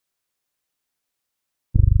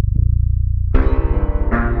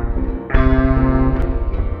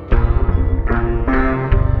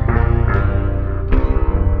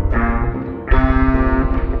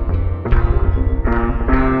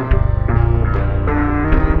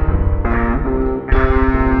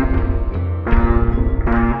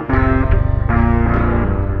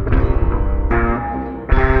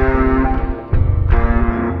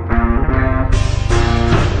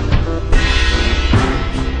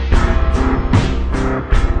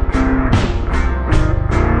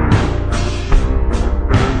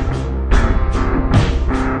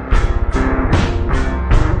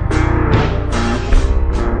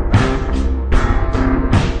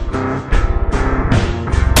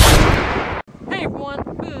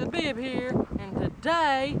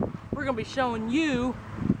we're going to be showing you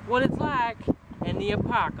what it's like in the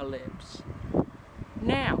apocalypse.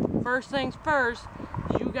 Now, first things first,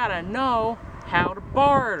 you got to know how to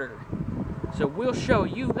barter. So we'll show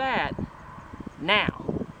you that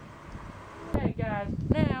now. Okay guys,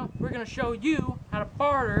 now we're going to show you how to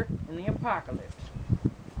barter in the apocalypse.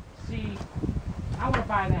 See, I want to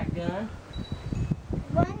buy that gun.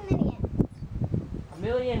 1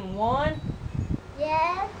 million. 1,000,001?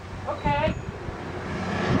 Yes. Okay.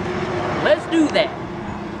 Let's do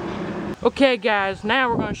that. Okay guys, now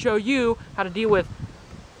we're going to show you how to deal with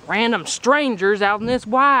random strangers out in this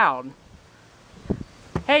wild.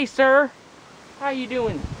 Hey sir, how you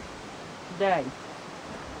doing today?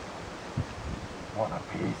 Want a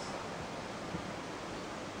piece?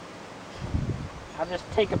 I'll just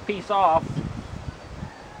take a piece off.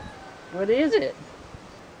 What is it?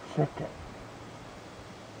 Chicken.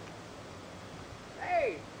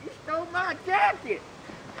 Hey, you stole my jacket.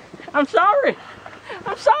 I'm sorry.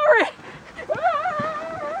 I'm sorry.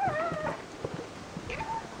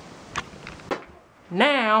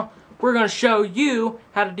 Now, we're going to show you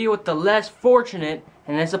how to deal with the less fortunate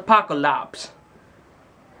in this apocalypse.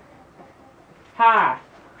 Hi.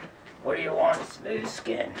 What do you want, Smooth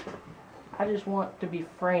Skin? I just want to be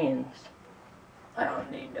friends. I don't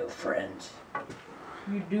need no friends.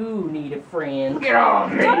 You do need a friend. Get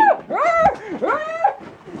off me!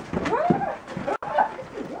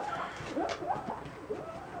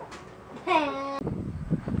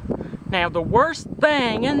 Now, the worst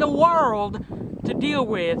thing in the world to deal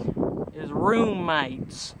with is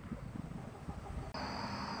roommates.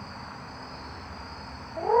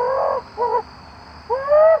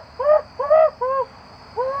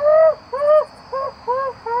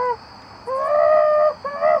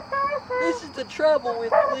 This is the trouble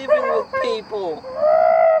with living with people.